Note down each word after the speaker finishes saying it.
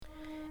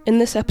In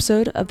this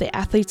episode of the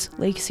Athletes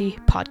Legacy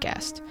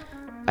podcast,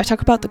 I talk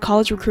about the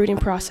college recruiting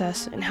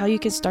process and how you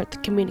can start the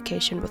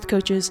communication with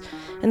coaches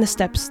and the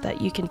steps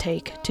that you can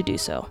take to do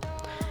so,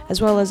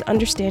 as well as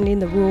understanding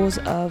the rules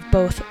of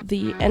both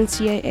the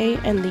NCAA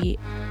and the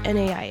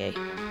NAIA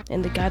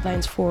and the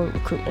guidelines for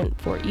recruitment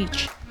for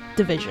each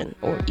division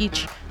or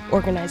each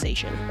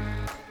organization.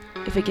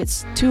 If it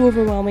gets too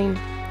overwhelming,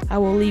 I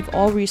will leave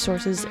all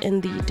resources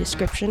in the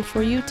description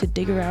for you to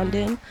dig around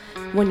in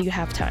when you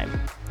have time.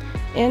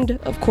 And,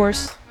 of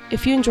course,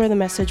 if you enjoy the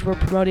message we're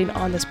promoting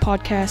on this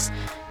podcast,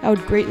 I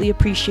would greatly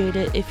appreciate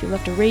it if you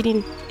left a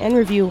rating and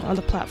review on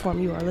the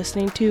platform you are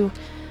listening to.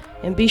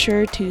 And be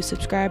sure to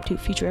subscribe to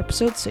future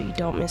episodes so you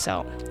don't miss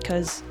out.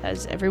 Because,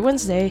 as every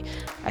Wednesday,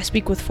 I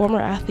speak with former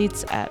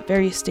athletes at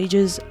various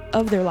stages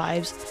of their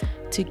lives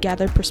to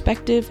gather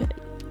perspective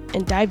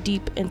and dive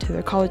deep into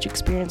their college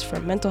experience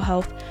from mental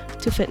health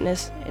to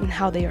fitness and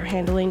how they are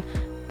handling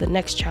the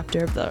next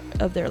chapter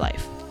of their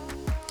life.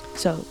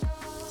 So,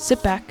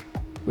 sit back,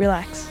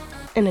 relax,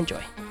 and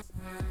enjoy.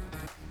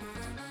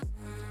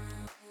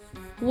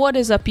 What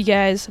is up, you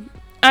guys?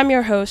 I'm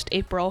your host,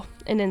 April,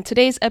 and in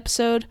today's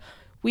episode,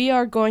 we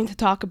are going to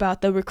talk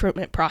about the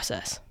recruitment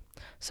process.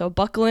 So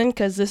buckle in,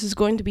 because this is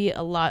going to be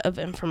a lot of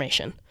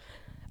information.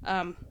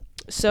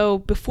 So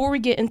before we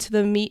get into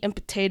the meat and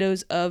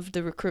potatoes of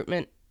the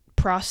recruitment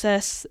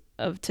process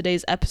of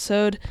today's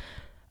episode,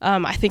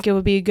 I think it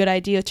would be a good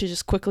idea to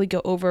just quickly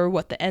go over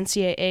what the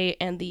NCAA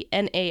and the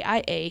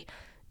NAIA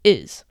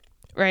is,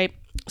 right?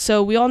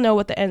 So we all know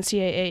what the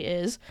NCAA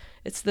is.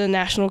 It's the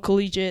National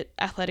Collegiate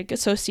Athletic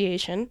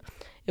Association.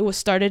 It was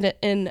started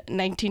in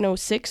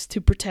 1906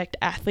 to protect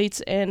athletes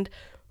and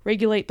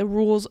regulate the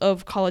rules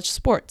of college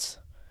sports.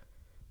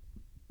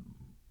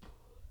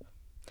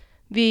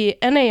 The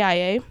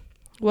NAIA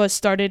was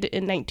started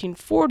in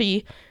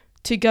 1940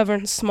 to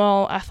govern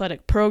small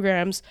athletic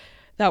programs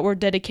that were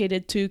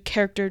dedicated to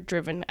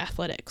character-driven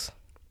athletics.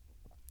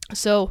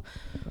 So,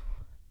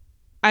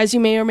 as you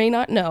may or may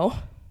not know,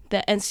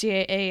 the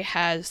NCAA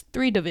has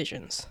 3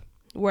 divisions,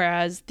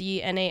 whereas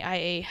the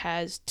NAIA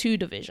has 2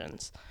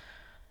 divisions.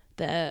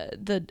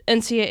 The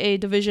NCAA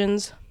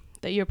divisions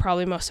that you're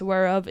probably most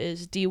aware of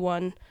is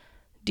D1,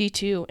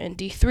 D2, and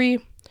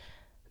D3.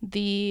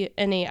 The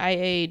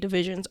NAIA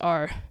divisions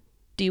are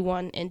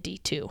D1 and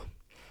D2.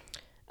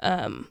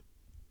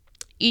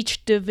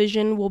 Each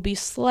division will be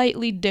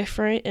slightly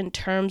different in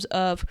terms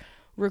of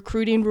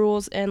recruiting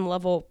rules and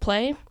level of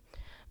play.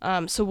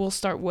 So we'll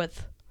start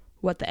with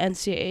what the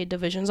NCAA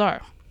divisions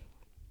are.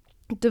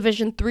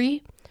 Division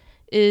 3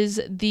 is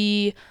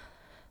the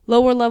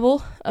lower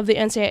level of the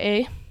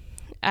NCAA.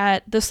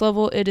 At this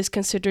level, it is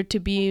considered to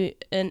be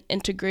an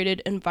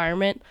integrated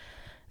environment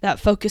that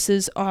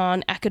focuses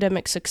on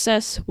academic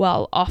success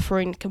while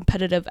offering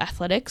competitive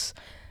athletics,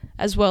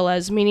 as well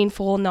as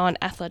meaningful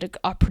non-athletic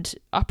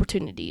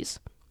opportunities.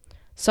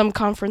 Some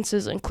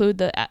conferences include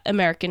the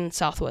American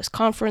Southwest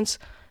Conference,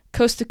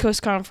 Coast to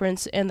Coast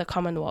Conference, and the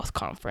Commonwealth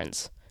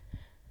Conference.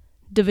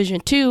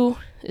 Division 2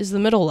 is the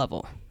middle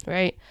level,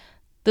 right?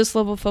 This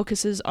level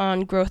focuses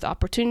on growth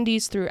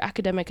opportunities through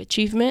academic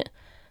achievement,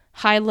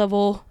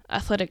 high-level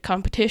athletic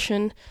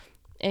competition,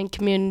 and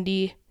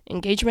community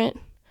engagement.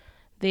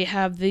 They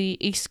have the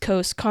East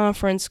Coast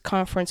Conference,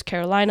 Conference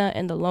Carolina,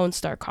 and the Lone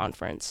Star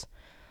Conference.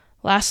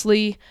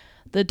 Lastly,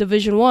 the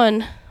Division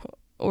 1,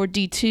 or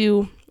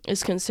D2,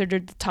 is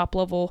considered the top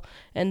level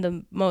and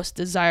the most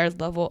desired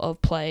level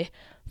of play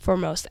for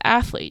most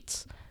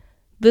athletes.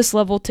 This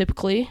level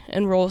typically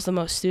enrolls the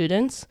most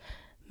students,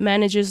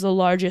 manages the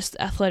largest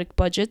athletic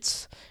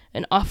budgets,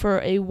 and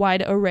offer a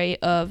wide array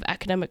of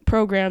academic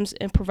programs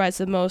and provides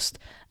the most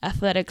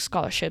athletic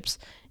scholarships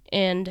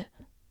and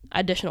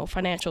additional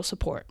financial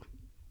support.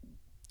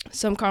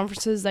 Some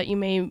conferences that you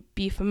may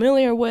be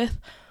familiar with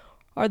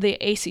are the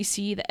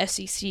ACC, the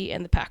SEC,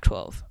 and the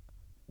Pac-12.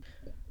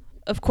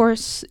 Of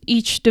course,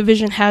 each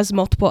division has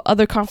multiple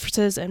other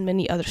conferences and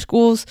many other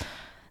schools.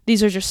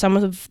 These are just some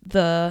of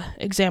the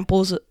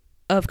examples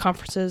of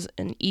conferences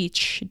in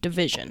each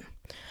division.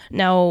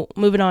 Now,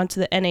 moving on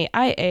to the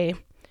NAIA,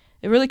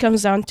 it really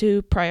comes down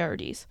to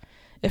priorities.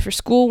 If your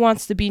school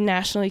wants to be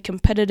nationally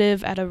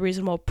competitive at a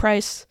reasonable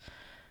price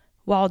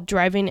while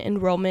driving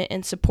enrollment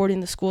and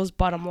supporting the school's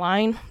bottom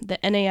line, the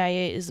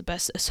NAIA is the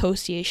best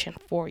association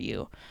for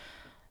you.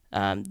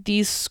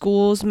 These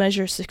schools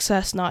measure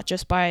success not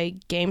just by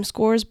game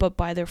scores, but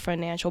by their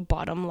financial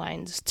bottom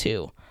lines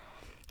too.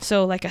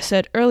 So, like I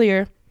said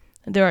earlier,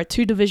 there are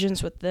 2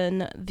 divisions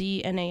within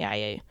the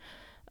NAIA.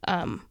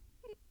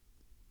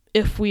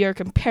 If we are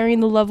comparing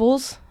the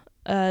levels,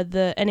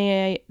 the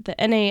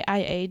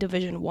NAIA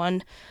Division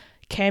 1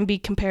 can be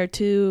compared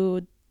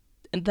to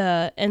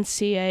the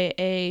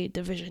NCAA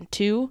Division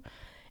 2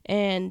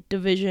 and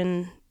the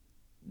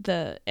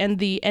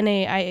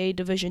NAIA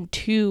Division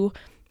 2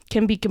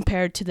 can be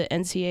compared to the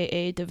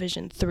NCAA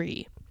Division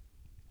 3.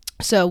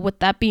 So with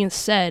that being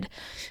said,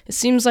 it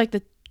seems like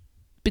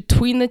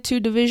between the 2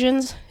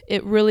 divisions,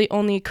 it really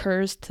only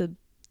occurs to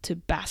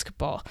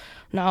basketball,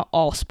 not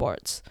all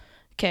sports.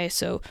 Okay,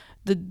 so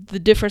The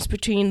difference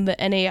between the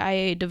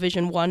NAIA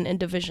Division 1 and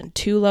Division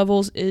 2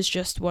 levels is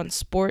just one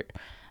sport.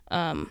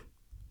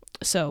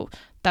 So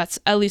that's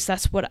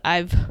what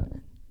I've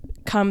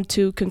come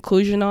to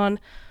conclusion on,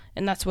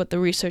 and that's what the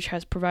research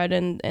has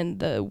provided, and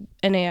the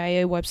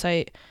NAIA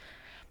website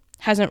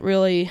hasn't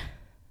really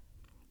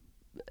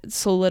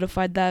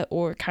solidified that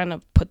or kind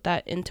of put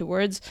that into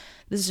words.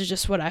 This is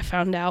just what I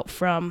found out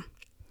from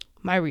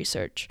my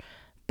research.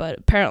 But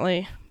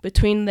apparently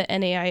between the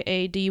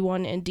NAIA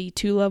D1 and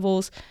D2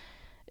 levels,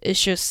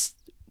 it's just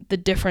the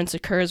difference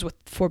occurs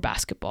for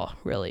basketball,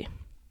 really.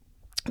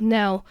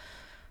 Now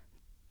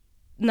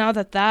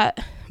that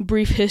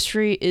brief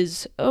history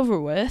is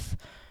over with,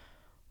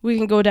 we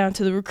can go down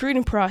to the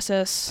recruiting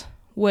process,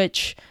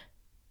 which,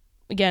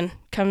 again,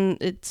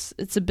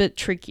 it's a bit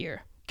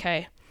trickier,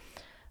 okay?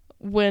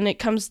 When it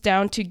comes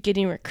down to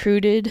getting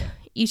recruited,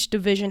 each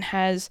division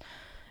has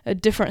a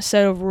different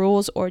set of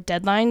rules or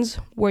deadlines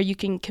where you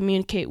can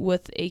communicate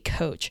with a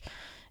coach.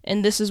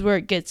 And this is where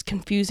it gets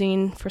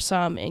confusing for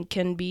some and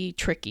can be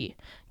tricky,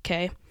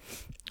 okay?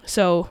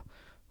 So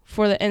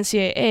for the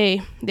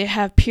NCAA, they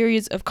have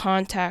periods of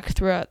contact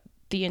throughout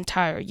the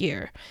entire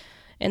year,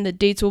 and the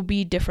dates will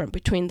be different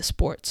between the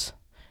sports.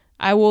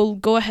 I will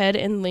go ahead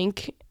and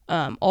link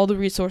all the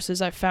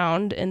resources I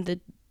found in the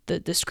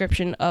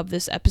description of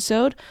this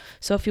episode.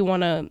 So if you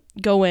want to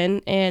go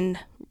in and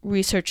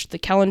research the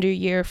calendar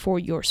year for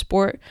your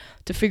sport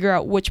to figure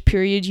out which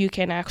period you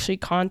can actually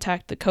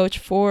contact the coach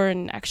for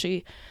and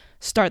actually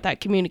start that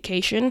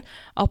communication,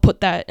 I'll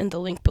put that in the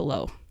link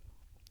below.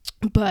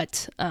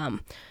 But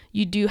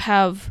you do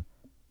have,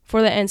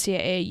 for the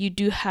NCAA, you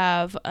do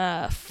have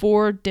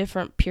 4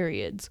 different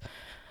periods.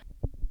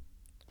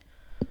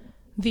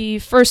 The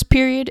first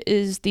period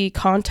is the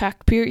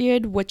contact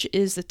period, which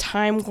is the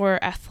time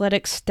where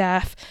athletic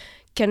staff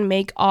can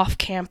make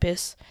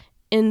off-campus,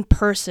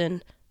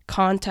 in-person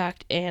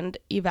contact and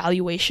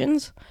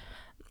evaluations.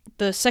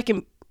 The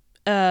second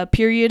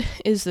period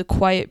is the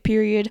quiet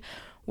period,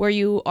 where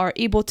you are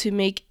able to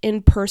make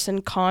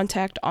in-person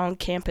contact on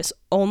campus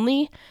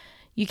only.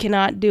 You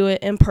cannot do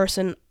it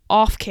in-person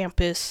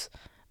off-campus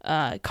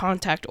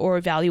contact or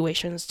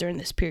evaluations during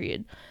this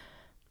period.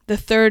 The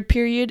third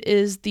period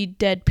is the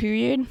dead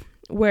period,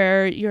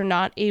 where you're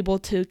not able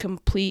to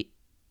complete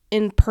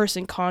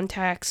in-person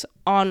contacts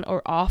on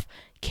or off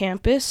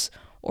campus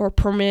or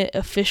permit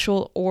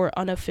official or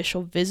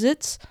unofficial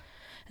visits.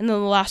 And then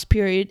the last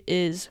period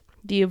is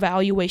the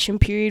evaluation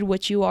period,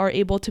 which you are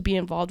able to be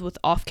involved with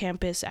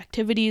off-campus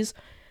activities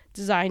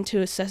designed to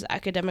assess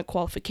academic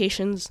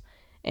qualifications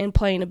and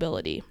playing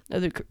ability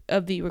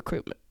of the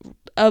recruitment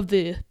of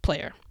the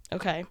player.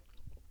 Okay.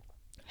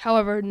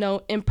 However,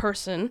 no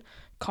in-person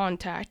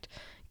contact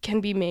can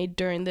be made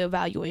during the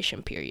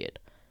evaluation period.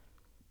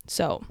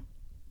 So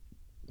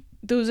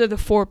those are the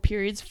 4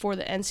 periods for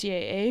the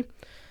NCAA.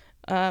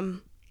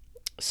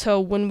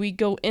 So when we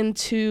go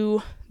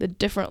into the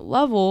different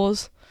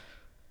levels,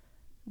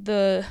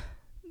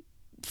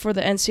 for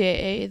the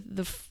NCAA,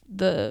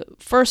 the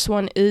first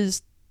one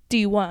is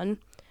D1,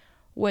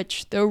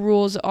 which the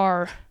rules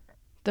are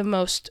the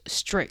most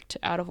strict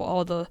out of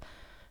all the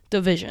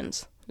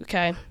divisions.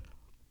 Okay,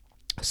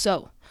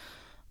 so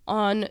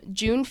on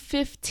June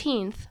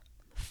 15th,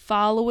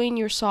 following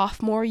your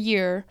sophomore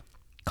year,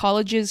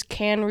 colleges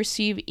can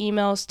receive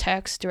emails,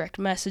 texts, direct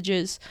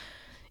messages,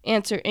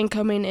 answer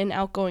incoming and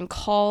outgoing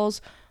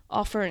calls,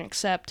 offer and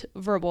accept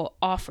verbal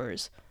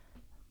offers,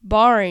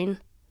 barring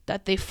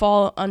that they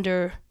fall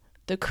under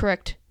the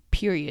correct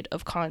period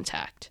of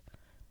contact.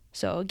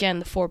 So again,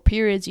 the 4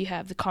 periods, you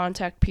have the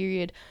contact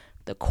period,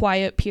 the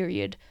quiet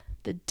period,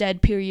 the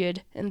dead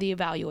period, and the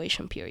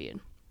evaluation period.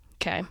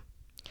 Okay.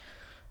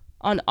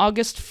 On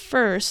August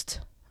 1st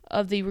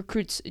of the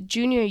recruit's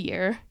junior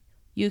year,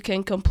 you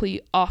can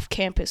complete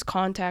off-campus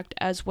contact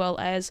as well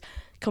as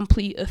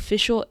complete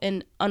official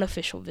and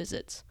unofficial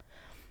visits.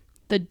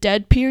 The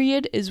dead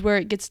period is where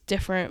it gets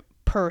different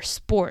per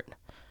sport.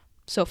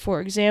 So,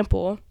 for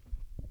example,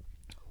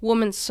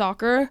 women's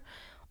soccer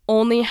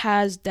only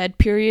has dead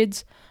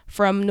periods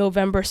from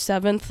November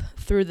 7th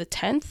through the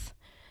 10th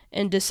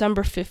and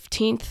December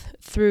 15th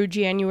through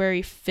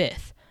January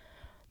 5th.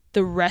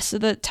 The rest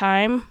of the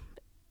time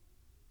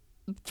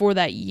for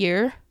that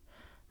year,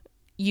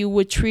 you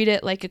would treat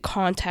it like a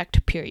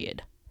contact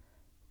period.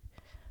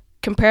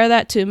 Compare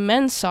that to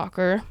men's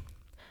soccer.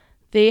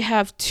 They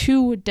have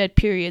 2 dead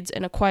periods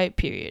and a quiet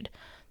period.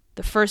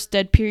 The first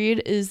dead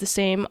period is the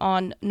same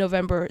on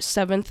November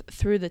 7th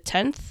through the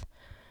 10th.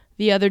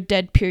 The other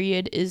dead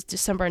period is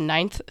December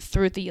 9th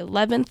through the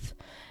 11th.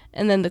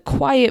 And then the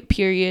quiet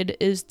period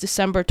is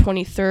December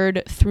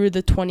 23rd through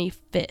the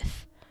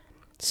 25th.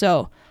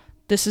 So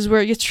this is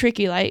where it gets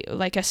tricky,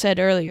 like I said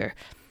earlier.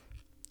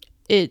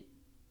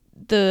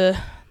 The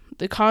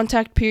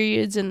contact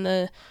periods and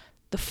the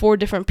 4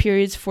 different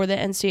periods for the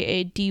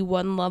NCAA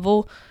D1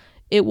 level,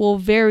 it will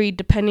vary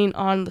depending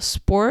on the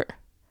sport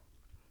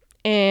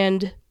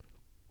and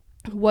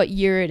what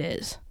year it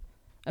is,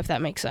 if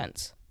that makes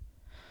sense.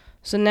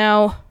 So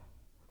now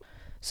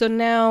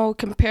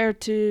compared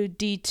to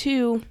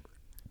D2,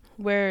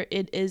 where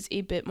it is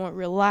a bit more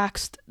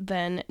relaxed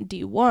than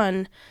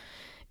D1.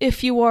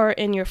 If you are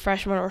in your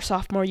freshman or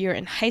sophomore year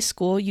in high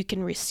school, you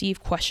can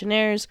receive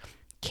questionnaires,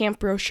 camp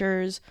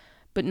brochures,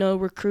 but no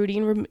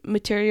recruiting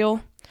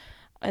material.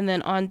 And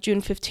then on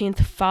June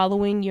 15th,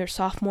 following your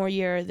sophomore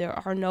year, there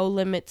are no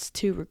limits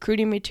to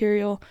recruiting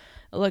material,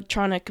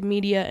 electronic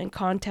media and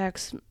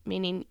contacts,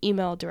 meaning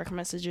email, direct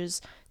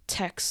messages,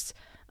 text,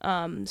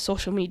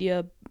 social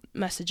media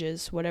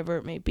messages, whatever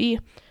it may be,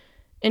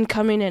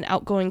 incoming and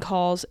outgoing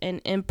calls, and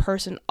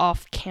in-person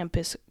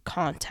off-campus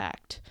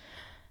contact.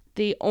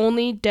 The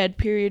only dead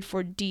period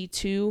for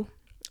D2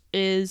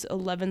 is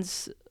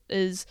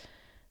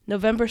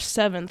November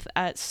 7th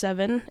at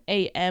 7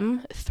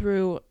 a.m.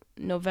 through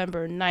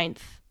November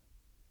 9th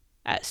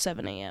at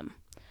 7 a.m.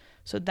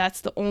 So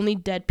that's the only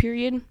dead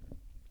period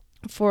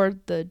for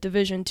the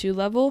Division 2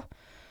 level.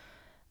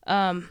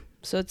 So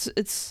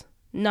it's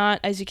not,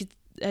 as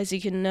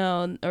you can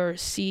know or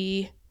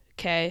see,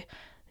 okay,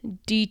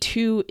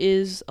 D2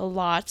 is a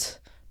lot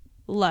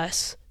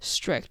less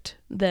strict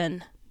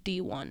than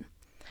D1.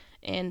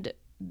 And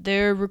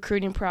their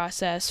recruiting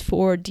process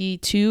for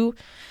D2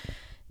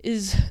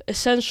 is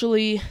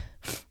essentially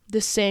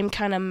the same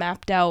kind of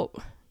mapped out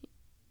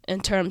in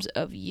terms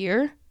of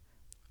year,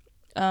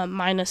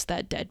 minus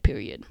that dead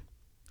period.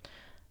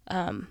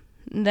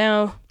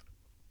 Now,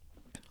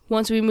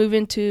 once we move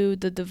into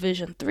the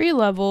Division 3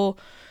 level,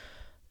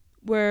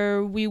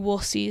 where we will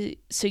see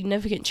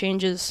significant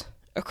changes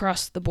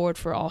across the board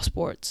for all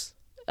sports.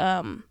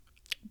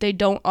 They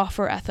don't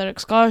offer athletic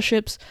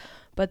scholarships,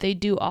 but they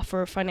do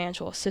offer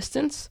financial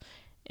assistance.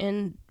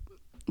 And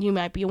you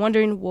might be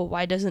wondering, well,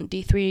 why doesn't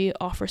D3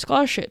 offer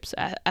scholarships,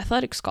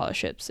 athletic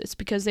scholarships? It's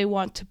because they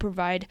want to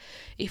provide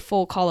a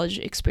full college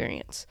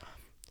experience,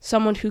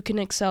 someone who can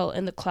excel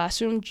in the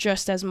classroom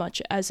just as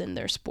much as in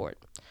their sport.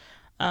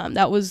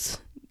 That was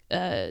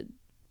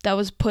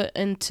put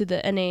into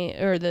the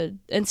the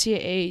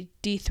NCAA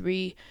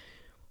D3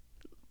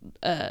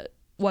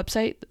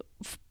 website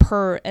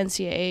per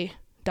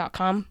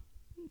NCAA.com.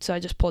 So I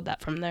just pulled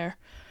that from there.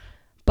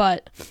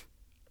 But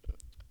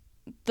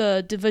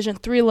the Division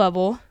 3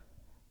 level,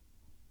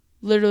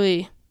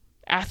 literally,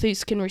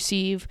 athletes can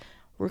receive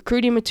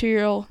recruiting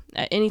material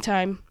at any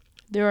time.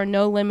 There are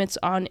no limits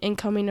on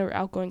incoming or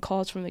outgoing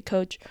calls from the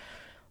coach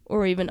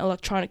or even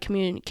electronic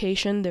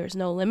communication. There's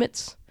no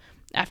limits.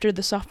 After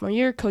the sophomore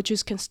year,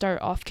 coaches can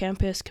start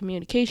off-campus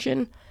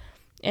communication,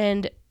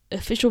 and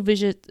official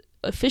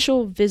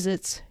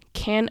visits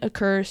can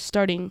occur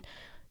starting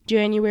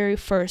January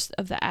 1st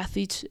of the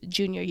athlete's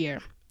junior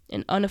year,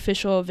 and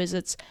unofficial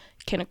visits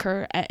can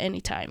occur at any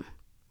time.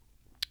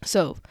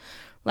 So,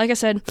 like I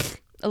said,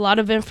 a lot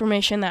of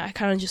information that I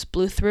kind of just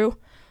blew through.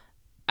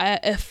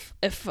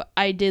 If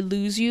I did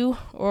lose you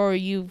or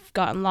you've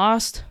gotten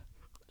lost,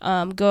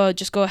 go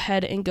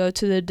ahead and go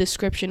to the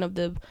description of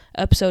the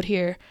episode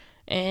here,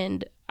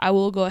 and I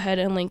will go ahead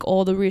and link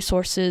all the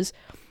resources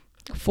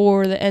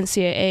for the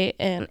NCAA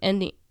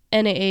and the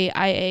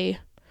NAIA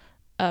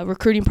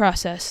recruiting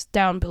process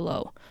down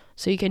below,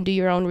 so you can do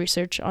your own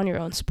research on your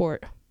own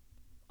sport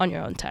on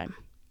your own time.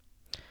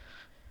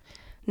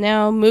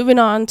 Now, moving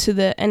on to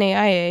the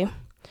NAIA,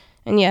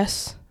 and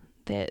yes,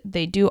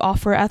 they do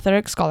offer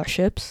athletic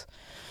scholarships.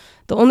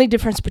 The only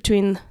difference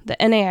between the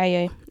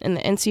NAIA and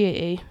the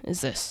NCAA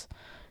is this.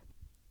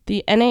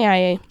 The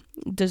NAIA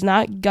does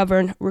not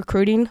govern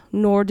recruiting,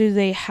 nor do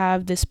they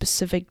have the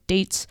specific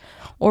dates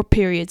or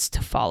periods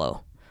to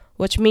follow,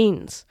 which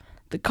means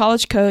the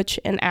college coach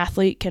and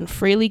athlete can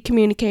freely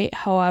communicate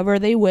however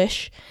they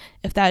wish,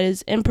 if that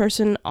is in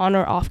person, on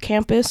or off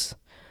campus,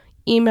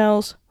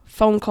 emails,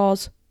 phone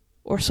calls,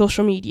 or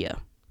social media.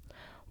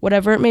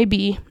 Whatever it may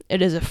be,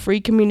 it is a free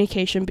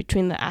communication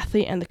between the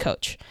athlete and the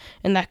coach,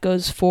 and that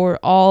goes for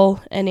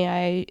all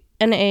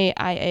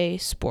NAIA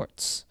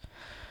sports.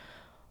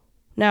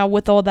 Now,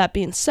 with all that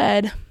being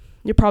said,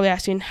 you're probably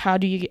asking, how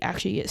do you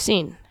actually get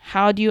seen?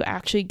 How do you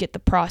actually get the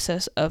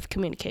process of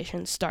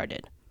communication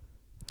started?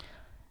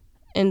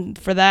 And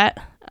for that,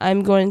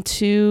 I'm going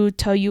to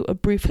tell you a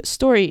brief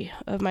story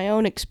of my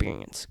own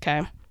experience,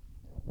 okay?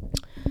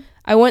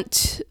 I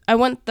went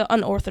the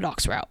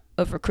unorthodox route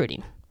of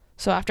recruiting.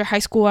 So after high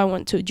school, I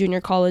went to a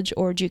junior college,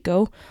 or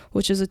JUCO,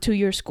 which is a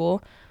 2-year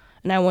school,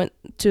 and I went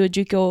to a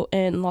JUCO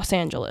in Los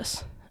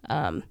Angeles.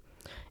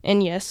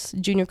 And yes,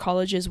 junior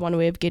college is one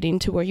way of getting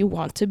to where you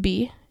want to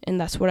be, and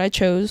that's what I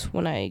chose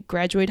when I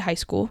graduated high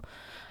school.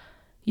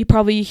 You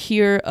probably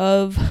hear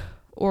of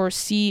or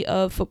see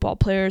of football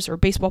players or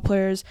baseball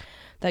players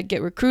that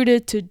get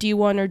recruited to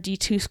D1 or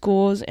D2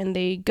 schools, and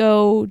they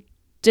didn't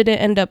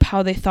end up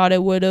how they thought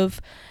it would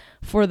have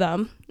for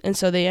them, and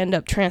so they end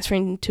up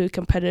transferring to a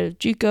competitive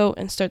JUCO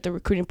and start the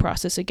recruiting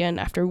process again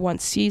after one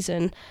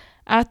season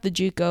at the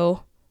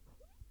JUCO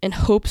in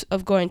hopes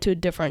of going to a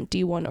different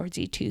D1 or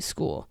D2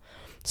 school.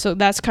 So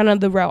that's kind of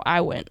the route I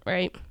went,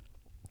 right?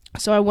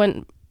 So I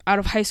went out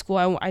of high school.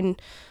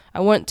 I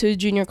went to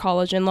junior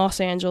college in Los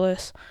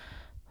Angeles,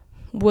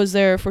 was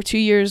there for 2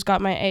 years, got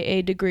my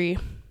AA degree,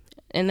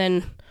 and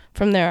then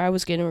from there I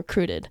was getting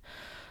recruited.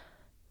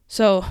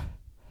 So,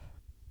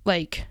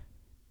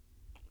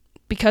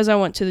 because I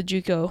went to the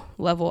JUCO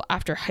level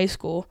after high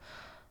school,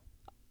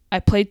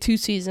 I played 2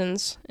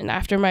 seasons, and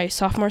after my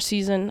sophomore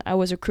season, I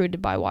was recruited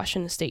by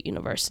Washington State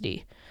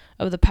University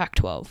of the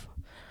Pac-12.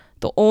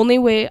 The only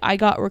way I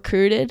got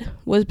recruited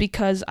was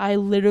because I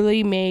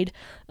literally made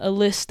a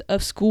list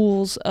of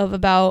schools of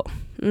about,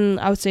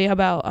 I would say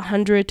about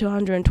 100 to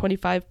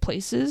 125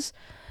 places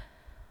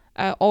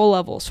at all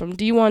levels, from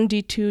D1,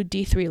 D2,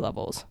 D3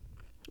 levels.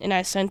 And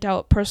I sent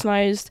out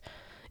personalized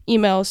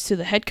emails to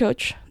the head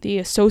coach, the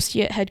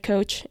associate head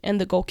coach,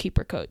 and the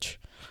goalkeeper coach.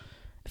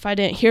 If I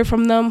didn't hear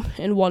from them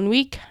in 1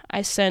 week,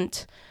 I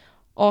sent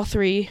all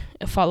 3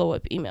 a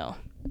follow-up email.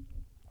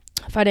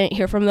 If I didn't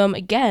hear from them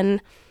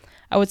again,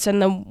 I would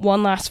send them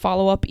one last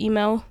follow-up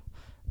email,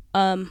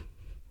 and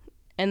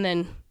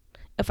then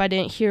if I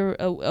didn't hear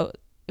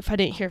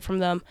from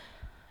them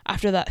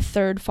after that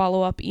 3rd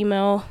follow-up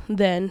email,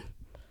 then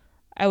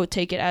I would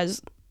take it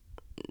as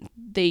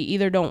they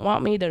either don't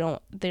want me, they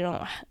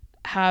don't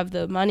have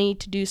the money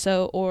to do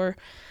so, or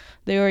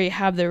they already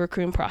have their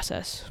recruiting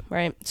process,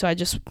 right? So I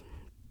just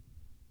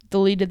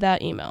deleted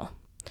that email,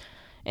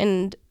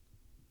 and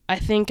I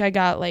think I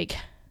got like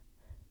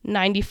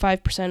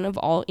 95% of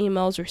all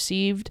emails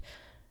received,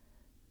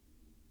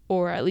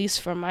 or at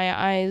least from my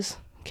eyes,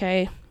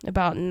 okay,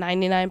 about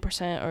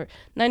 99% or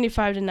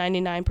 95 to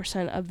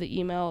 99% of the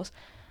emails,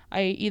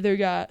 I either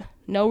got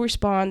no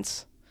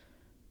response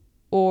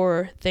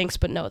or thanks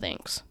but no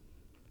thanks.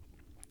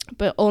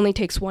 But it only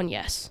takes one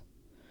yes.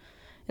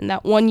 And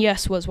that one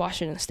yes was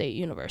Washington State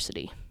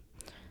University.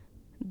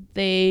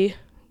 They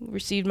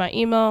received my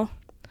email.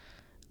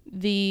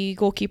 The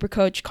goalkeeper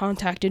coach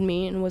contacted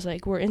me and was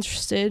like, "We're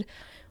interested.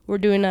 We're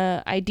doing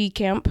a ID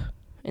camp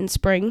in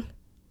spring.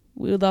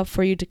 We would love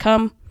for you to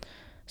come."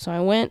 So I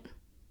went,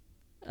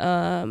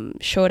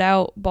 showed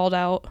out, balled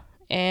out,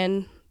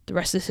 and the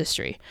rest is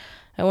history.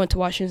 I went to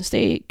Washington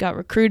State, got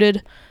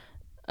recruited,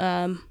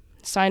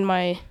 signed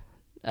my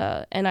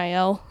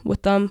NIL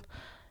with them,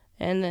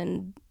 and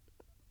then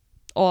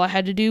all I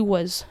had to do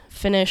was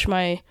finish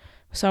my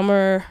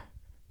summer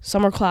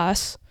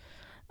class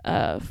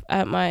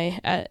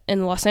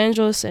in Los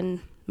Angeles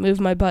and move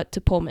my butt to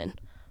Pullman,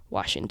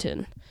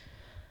 Washington.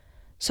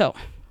 So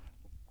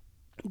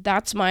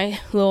that's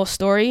my little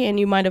story, and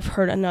you might have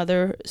heard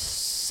another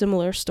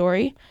similar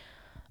story.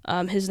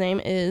 His name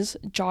is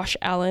Josh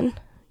Allen.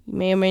 You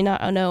may or may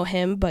not know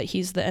him, but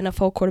he's the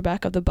NFL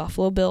quarterback of the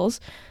Buffalo Bills.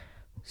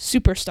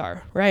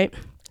 Superstar, right?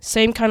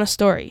 Same kind of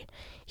story.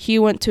 He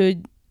went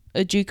to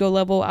a JUCO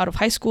level out of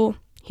high school.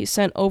 He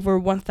sent over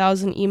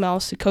 1,000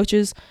 emails to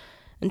coaches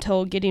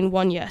until getting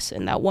one yes,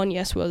 and that one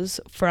yes was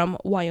from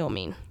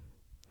Wyoming.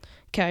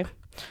 Okay,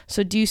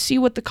 so do you see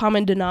what the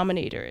common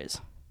denominator is?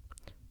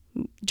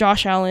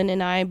 Josh Allen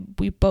and I,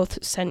 we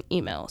both sent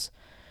emails.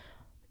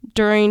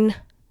 During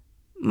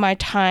my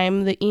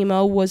time, the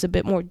email was a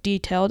bit more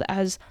detailed,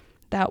 as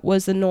that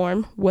was the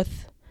norm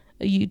with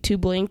a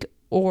YouTube link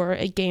or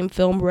a game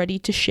film ready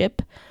to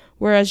ship,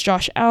 whereas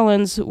Josh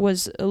Allen's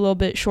was a little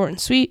bit short and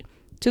sweet,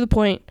 to the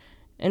point,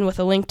 and with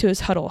a link to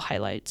his huddle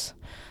highlights.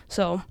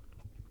 So,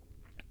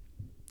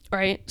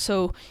 right,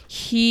 so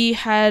he's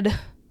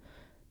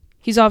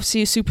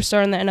obviously a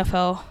superstar in the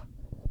NFL,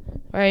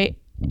 right,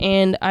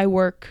 and I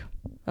work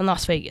in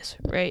Las Vegas,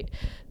 right,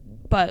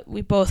 but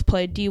we both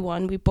played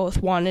D1. We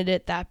both wanted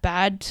it that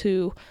bad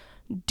to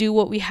do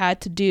what we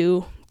had to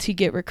do to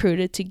get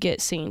recruited, to get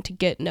seen, to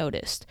get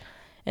noticed,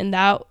 and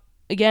that,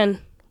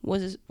 again,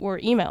 were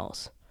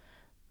emails.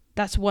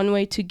 That's one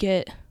way to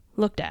get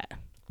looked at.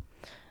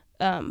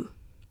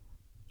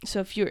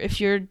 So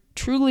if you're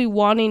truly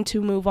wanting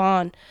to move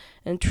on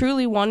and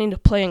truly wanting to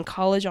play in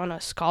college on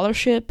a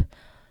scholarship,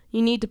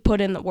 you need to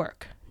put in the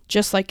work,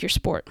 just like your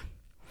sport.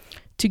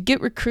 To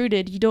get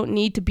recruited, you don't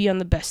need to be on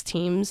the best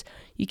teams.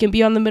 You can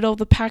be on the middle of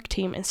the pack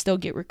team and still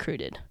get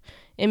recruited.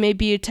 It may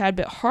be a tad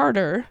bit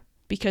harder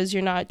because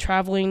you're not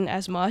traveling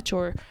as much,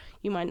 or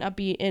you might not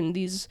be in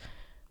these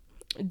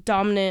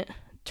dominant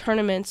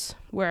tournaments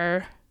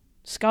where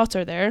scouts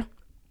are there,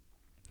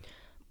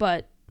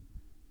 but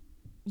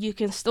you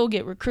can still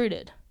get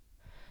recruited.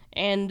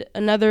 And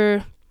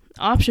another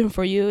option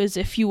for you is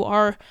if you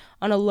are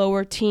on a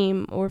lower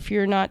team, or if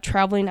you're not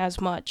traveling as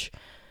much,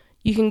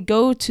 you can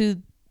go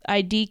to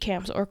ID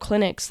camps or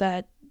clinics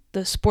that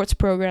the sports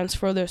programs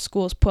for their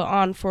schools put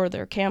on for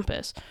their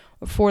campus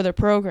or for their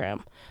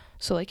program.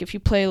 So like if you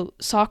play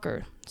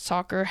soccer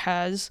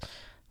has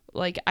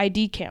like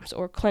ID camps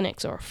or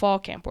clinics or a fall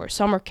camp or a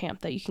summer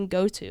camp that you can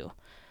go to.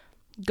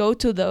 Go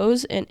to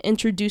those and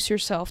introduce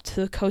yourself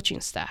to the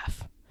coaching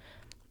staff.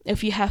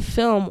 If you have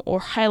film or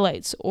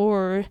highlights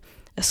or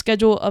a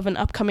schedule of an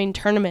upcoming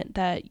tournament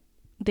that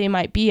they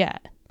might be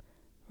at,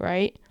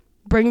 right?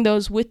 Bring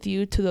those with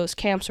you to those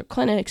camps or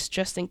clinics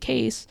just in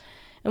case.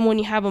 And when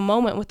you have a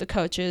moment with the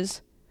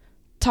coaches,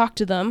 talk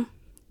to them,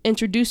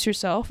 introduce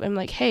yourself, and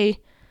like, hey,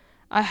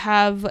 I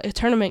have a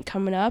tournament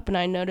coming up and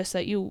I noticed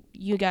that you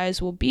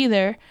guys will be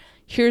there.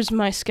 Here's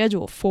my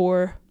schedule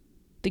for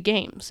the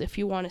games if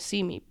you want to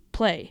see me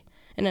play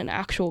in an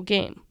actual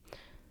game,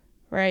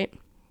 right?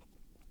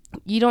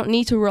 You don't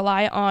need to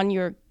rely on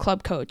your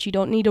club coach. You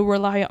don't need to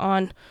rely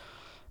on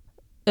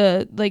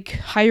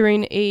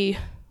hiring a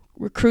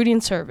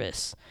recruiting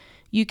service.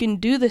 You can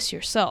do this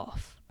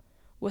yourself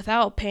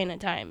without paying a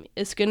dime.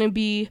 It's going to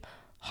be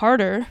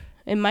harder.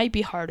 It might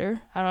be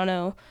harder. I don't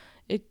know.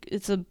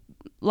 It's a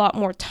lot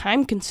more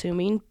time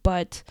consuming,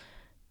 but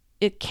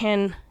it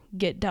can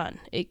get done.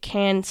 It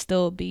can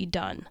still be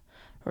done,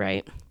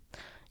 right?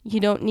 You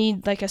don't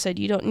need, like I said,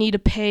 you don't need to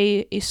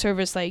pay a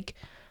service like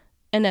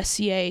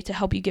NSCA to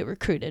help you get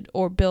recruited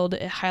or build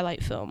a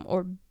highlight film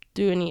or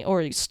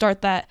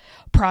start that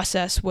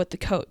process with the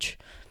coach.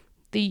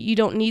 You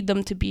don't need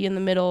them to be in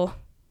the middle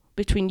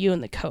between you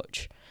and the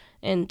coach.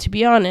 And to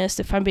be honest,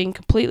 if I'm being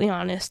completely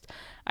honest,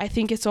 I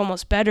think it's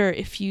almost better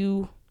if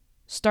you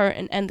start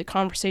and end the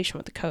conversation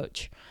with the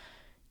coach.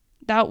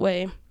 That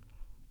way,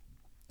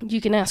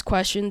 you can ask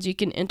questions, you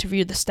can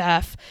interview the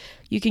staff,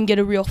 you can get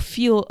a real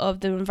feel of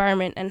the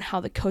environment and how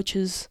the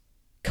coaches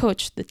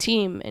coach the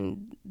team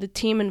and the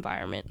team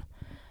environment.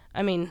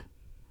 I mean,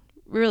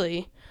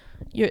 really,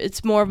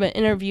 it's more of an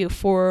interview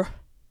for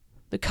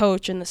the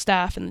coach and the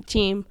staff and the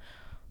team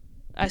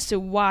as to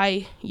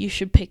why you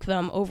should pick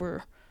them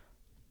over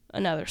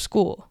another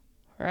school,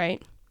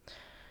 right?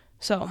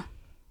 So,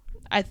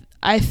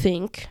 I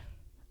think,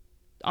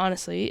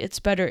 honestly, it's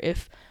better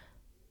if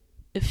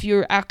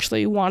you're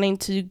actually wanting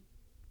to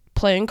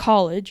play in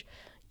college,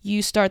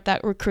 you start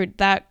that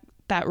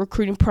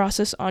recruiting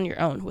process on your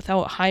own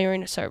without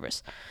hiring a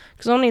service.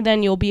 Because only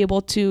then you'll be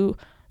able to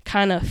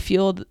kind of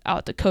feel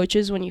out the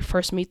coaches when you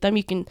first meet them.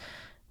 You can,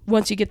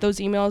 once you get those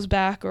emails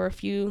back, or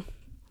if you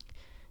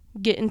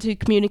get into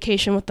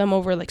communication with them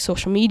over like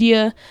social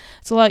media,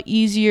 it's a lot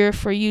easier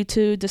for you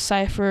to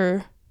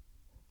decipher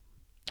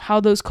how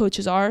those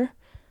coaches are,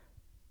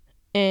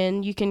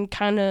 and you can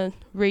kind of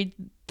read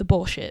the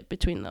bullshit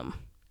between them.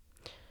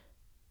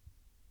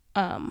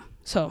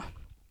 So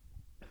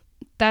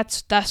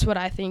that's what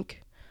I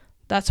think.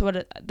 That's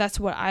what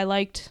I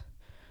liked.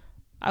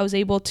 I was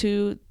able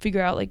to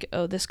figure out, like,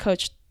 oh, this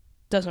coach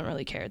doesn't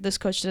really care. This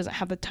coach doesn't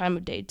have the time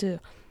of day to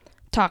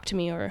talk to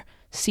me or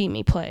see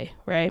me play,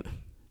 right?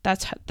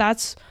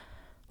 That's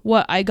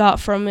what I got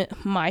from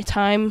my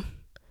time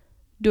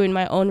doing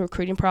my own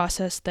recruiting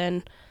process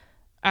than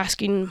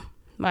asking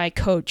my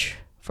coach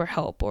for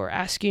help or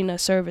asking a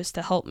service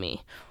to help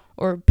me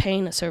or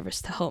paying a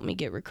service to help me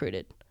get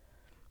recruited.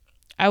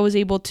 I was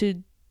able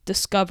to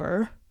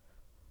discover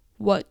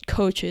what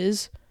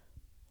coaches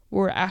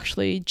were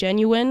actually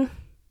genuine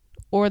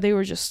or they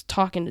were just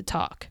talking to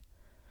talk,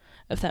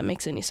 if that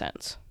makes any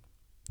sense.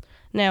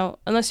 Now,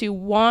 unless you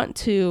want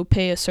to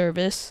pay a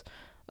service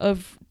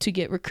to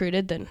get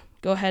recruited, then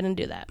go ahead and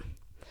do that.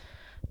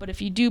 But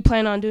if you do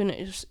plan on doing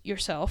it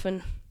yourself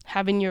and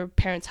having your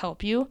parents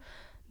help you,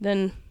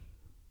 then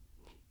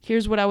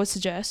here's what I would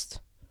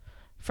suggest.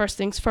 First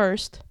things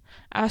first,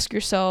 ask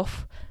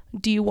yourself,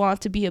 do you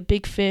want to be a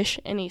big fish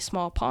in a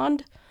small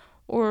pond,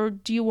 or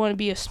do you want to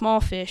be a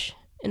small fish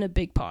in a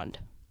big pond?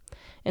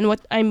 And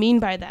what I mean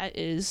by that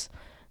is,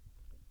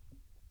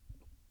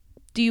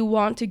 do you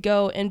want to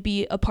go and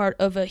be a part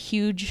of a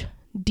huge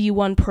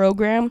D1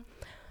 program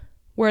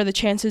where the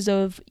chances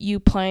of you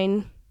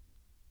playing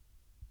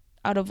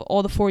out of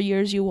all the 4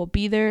 years you will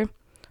be there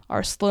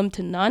are slim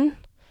to none,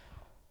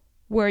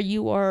 where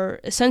you are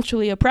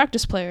essentially a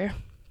practice player?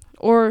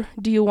 Or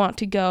do you want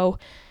to go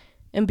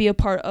and be a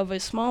part of a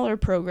smaller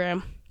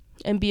program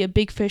and be a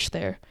big fish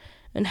there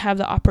and have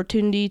the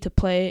opportunity to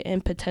play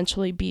and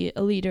potentially be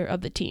a leader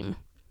of the team?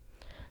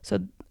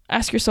 So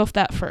ask yourself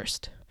that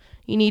first.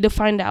 You need to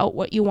find out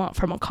what you want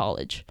from a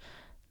college,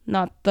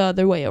 not the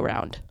other way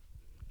around.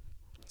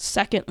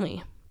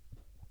 Secondly,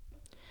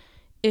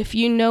 if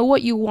you know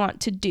what you want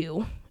to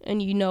do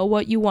and you know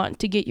what you want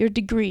to get your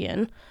degree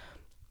in,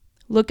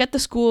 look at the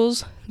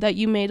schools that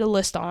you made a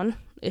list on,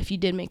 if you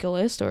did make a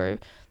list or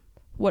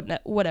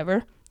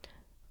whatever.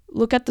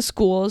 Look at the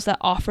schools that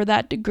offer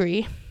that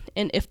degree,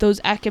 and if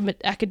those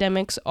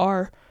academics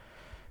are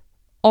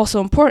also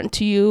important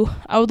to you,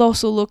 I would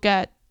also look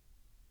at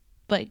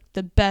like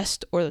the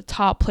best or the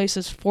top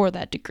places for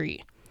that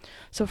degree.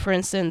 So for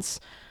instance,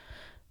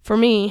 for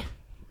me,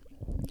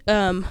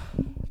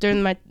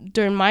 during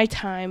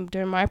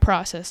my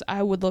process,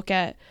 I would look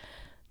at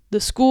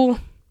the school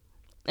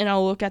and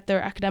I'll look at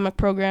their academic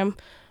program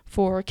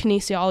for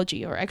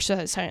kinesiology or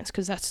exercise science,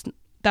 because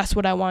that's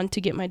what I wanted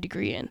to get my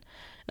degree in.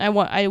 And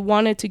I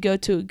wanted to go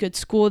to a good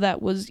school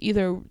that was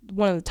either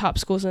one of the top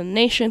schools in the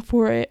nation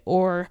for it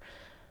or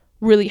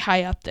really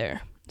high up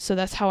there. So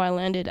that's how I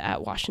landed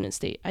at Washington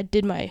State. I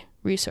did my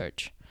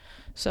research.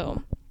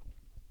 So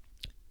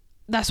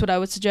that's what I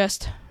would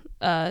suggest.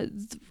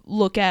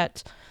 Look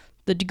at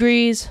the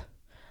degrees.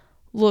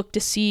 Look to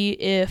see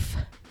if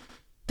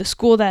the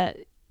school that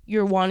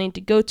you're wanting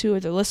to go to or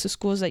the list of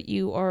schools that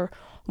you are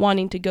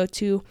wanting to go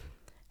to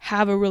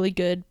have a really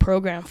good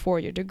program for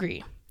your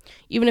degree.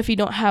 Even if you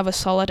don't have a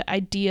solid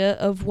idea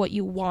of what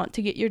you want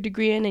to get your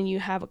degree in and you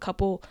have a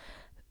couple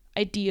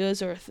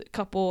ideas or a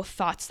couple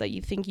thoughts that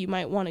you think you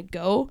might want to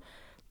go,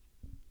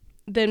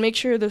 then make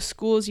sure the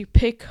schools you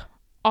pick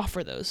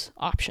offer those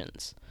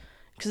options.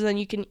 because then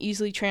you can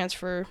easily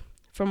transfer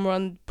from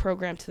one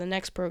program to the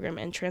next program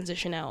and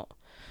transition out,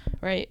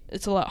 right?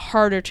 It's a lot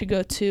harder to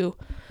go to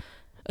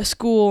a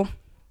school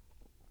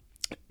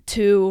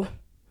to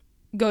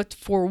go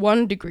for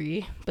one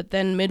degree, but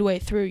then midway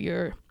through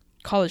your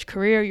college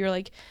career, you're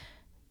like,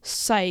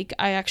 psych,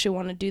 I actually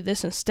want to do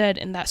this instead,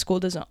 and that school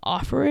doesn't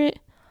offer it.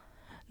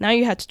 Now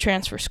you have to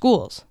transfer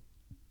schools.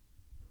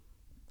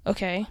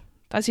 Okay,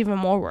 that's even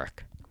more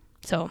work.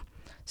 So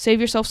save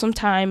yourself some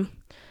time,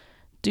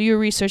 do your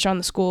research on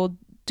the school,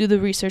 do the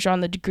research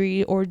on the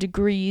degree or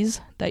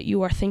degrees that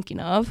you are thinking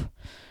of,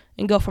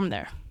 and go from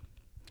there.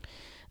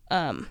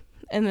 And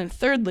then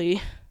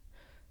thirdly,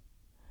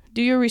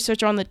 do your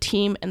research on the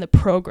team and the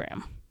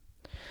program.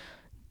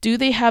 Do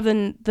they have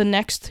the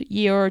next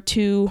year or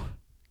two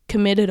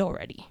committed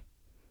already?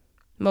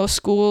 Most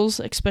schools,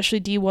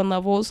 especially D1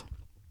 levels,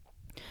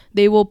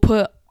 they will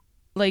put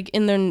like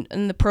in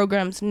the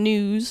program's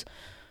news,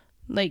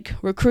 like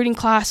recruiting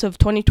class of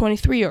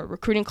 2023 or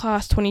recruiting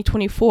class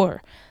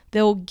 2024.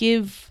 They'll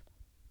give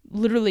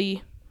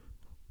literally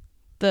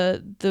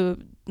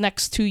the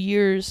next 2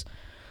 years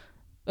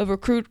of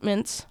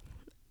recruitments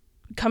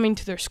coming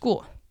to their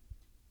school.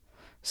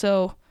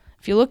 So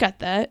if you look at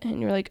that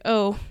and you're like,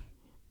 oh,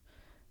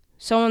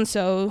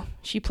 so-and-so,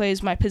 she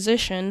plays my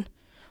position,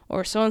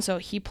 or so-and-so,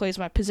 he plays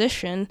my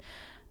position,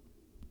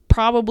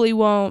 probably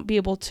won't be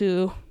able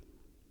to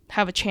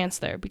have a chance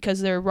there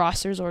because their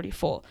roster is already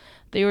full.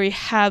 They already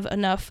have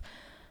enough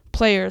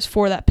players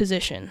for that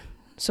position.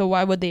 So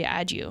why would they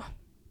add you?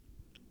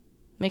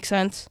 Make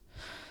sense?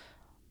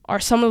 Are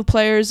some of the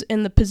players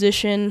in the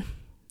position,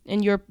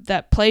 in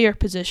that player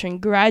position,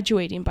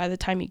 graduating by the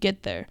time you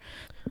get there?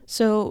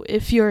 So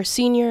if you're a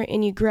senior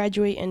and you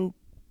graduate in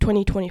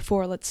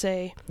 2024, let's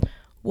say,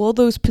 will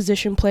those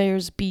position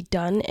players be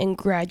done and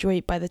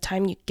graduate by the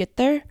time you get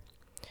there?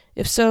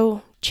 If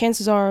so,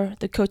 chances are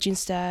the coaching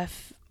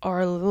staff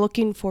are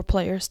looking for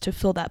players to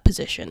fill that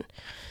position.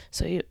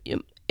 So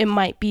it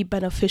might be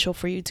beneficial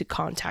for you to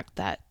contact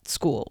that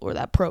school or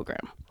that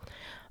program.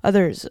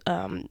 Others,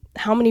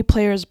 how many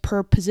players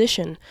per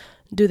position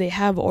do they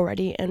have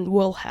already and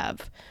will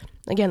have?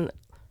 Again,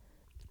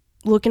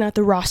 looking at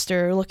the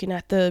roster, looking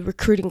at the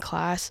recruiting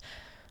class,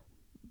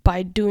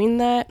 by doing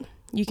that,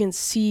 you can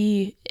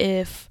see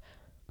if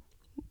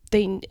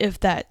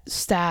that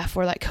staff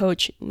or that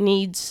coach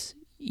needs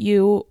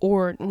you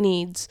or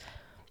needs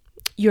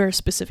your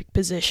specific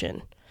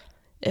position.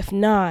 If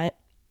not,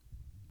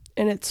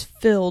 and it's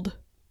filled,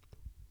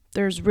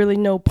 there's really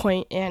no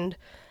point in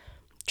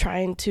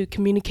trying to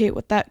communicate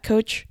with that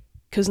coach,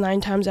 because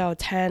 9 times out of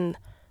 10,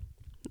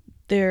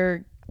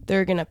 they're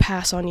gonna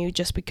pass on you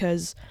just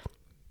because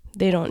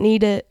they don't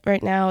need it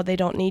right now. They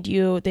don't need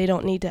you. They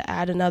don't need to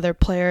add another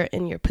player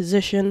in your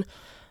position,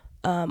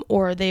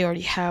 or they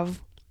already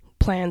have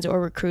plans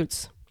or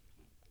recruits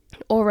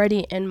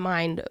already in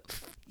mind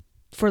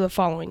for the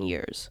following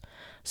years.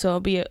 So it'll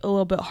be a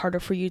little bit harder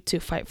for you to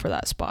fight for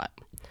that spot.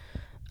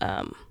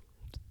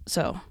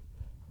 So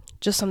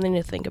just something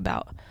to think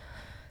about.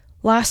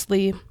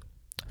 Lastly,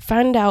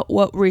 find out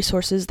what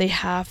resources they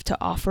have to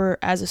offer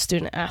as a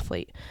student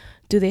athlete.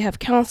 Do they have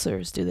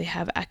counselors? Do they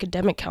have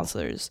academic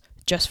counselors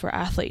just for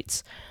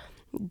athletes?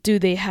 Do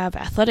they have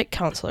athletic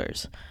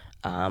counselors?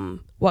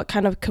 What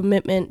kind of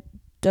commitment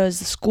does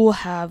the school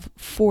have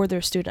for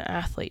their student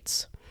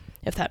athletes,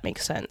 if that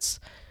makes sense?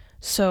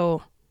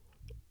 So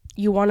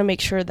you want to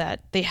make sure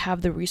that they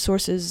have the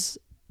resources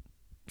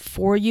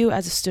for you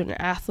as a student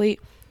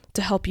athlete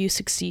to help you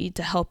succeed,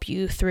 to help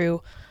you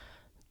through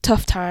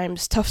tough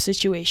times, tough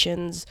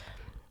situations,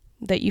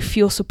 that you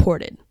feel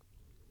supported.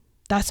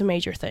 That's a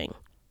major thing.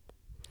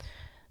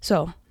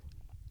 So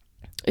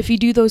if you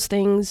do those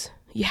things,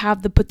 you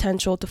have the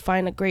potential to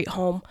find a great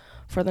home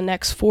for the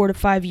next 4 to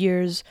 5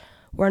 years,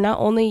 where not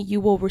only you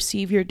will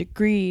receive your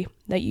degree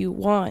that you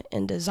want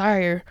and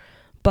desire,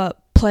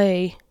 but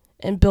play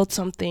and build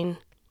something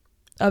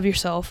of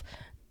yourself,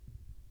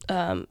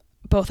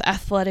 both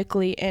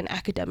athletically and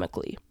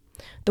academically.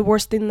 The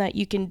worst thing that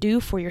you can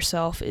do for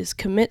yourself is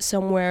commit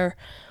somewhere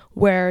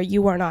where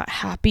you are not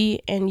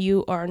happy and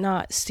you are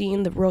not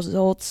seeing the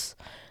results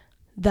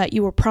that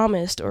you were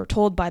promised or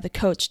told by the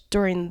coach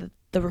during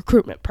the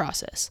recruitment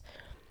process.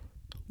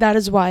 That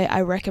is why I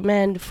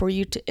recommend for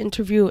you to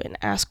interview and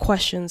ask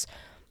questions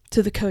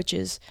to the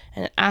coaches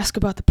and ask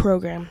about the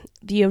program,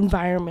 the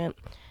environment.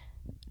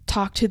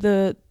 Talk to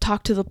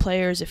the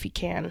players if you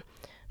can.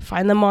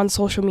 Find them on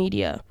social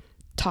media.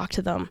 Talk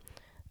to them.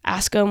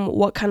 Ask them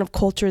what kind of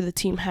culture the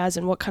team has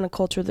and what kind of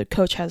culture the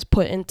coach has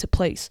put into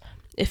place,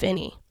 if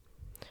any.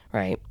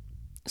 Right?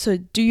 So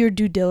do your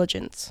due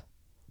diligence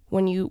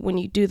when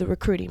you do the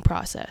recruiting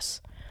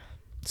process.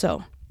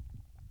 So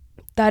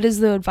that is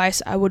the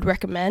advice I would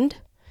recommend,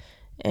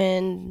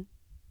 and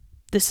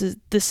this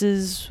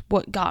is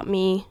what got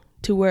me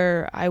to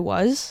where I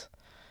was.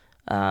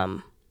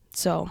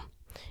 So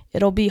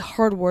it'll be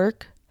hard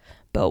work,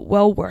 but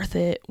well worth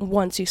it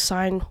once you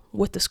sign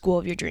with the school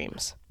of your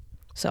dreams.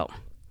 So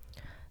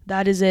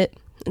that is it.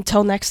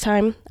 Until next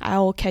time,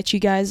 I'll catch you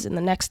guys in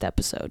the next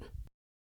episode.